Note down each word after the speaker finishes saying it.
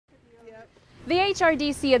The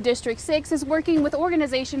HRDC of District 6 is working with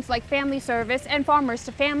organizations like Family Service and Farmers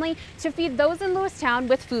to Family to feed those in Lewistown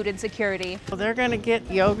with food insecurity. Well, they're going to get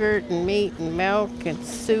yogurt and meat and milk and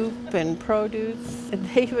soup and produce. And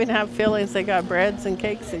they even have fillings. They got breads and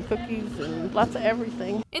cakes and cookies and lots of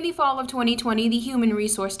everything. In the fall of 2020, the Human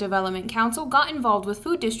Resource Development Council got involved with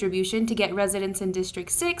food distribution to get residents in District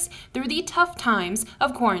 6 through the tough times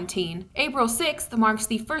of quarantine. April 6th marks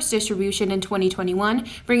the first distribution in 2021,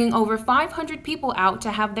 bringing over 500 people out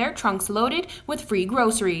to have their trunks loaded with free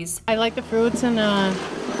groceries. I like the fruits and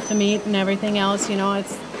the meat and everything else. You know,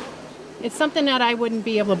 it's something that I wouldn't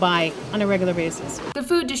be able to buy on a regular basis. The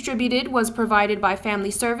food distributed was provided by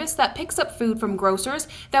Family Service that picks up food from grocers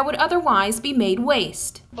that would otherwise be made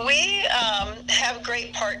waste. We have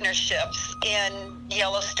great partnerships in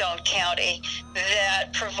Yellowstone County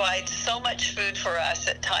that provide so much food for us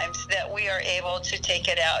at times that we are able to take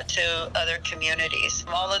it out to other communities.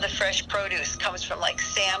 All of the fresh produce comes from like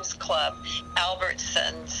Sam's Club,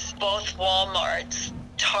 Albertsons, both Walmarts,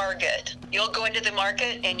 Target. You'll go into the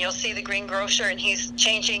market and you'll see the greengrocer and he's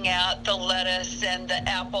changing out the lettuce and the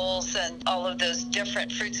apples and all of those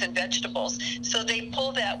different fruits and vegetables. So they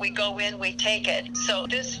pull that, we go in, we take it. So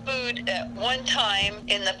this food at one time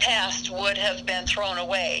in the past would have been thrown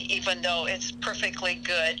away, even though it's perfectly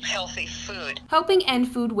good, healthy food. Helping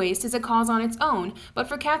end food waste is a cause on its own, but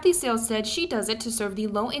for Kathy Sales said she does it to serve the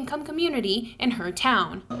low-income community in her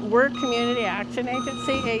town. We're a community action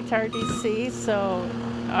agency, HRDC, so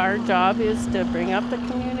our job is to bring up the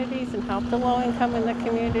communities and help the low income in the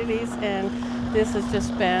communities, and this has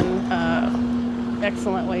just been an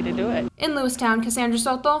excellent way to do it. In Lewistown, Cassandra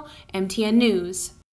Soto, MTN News.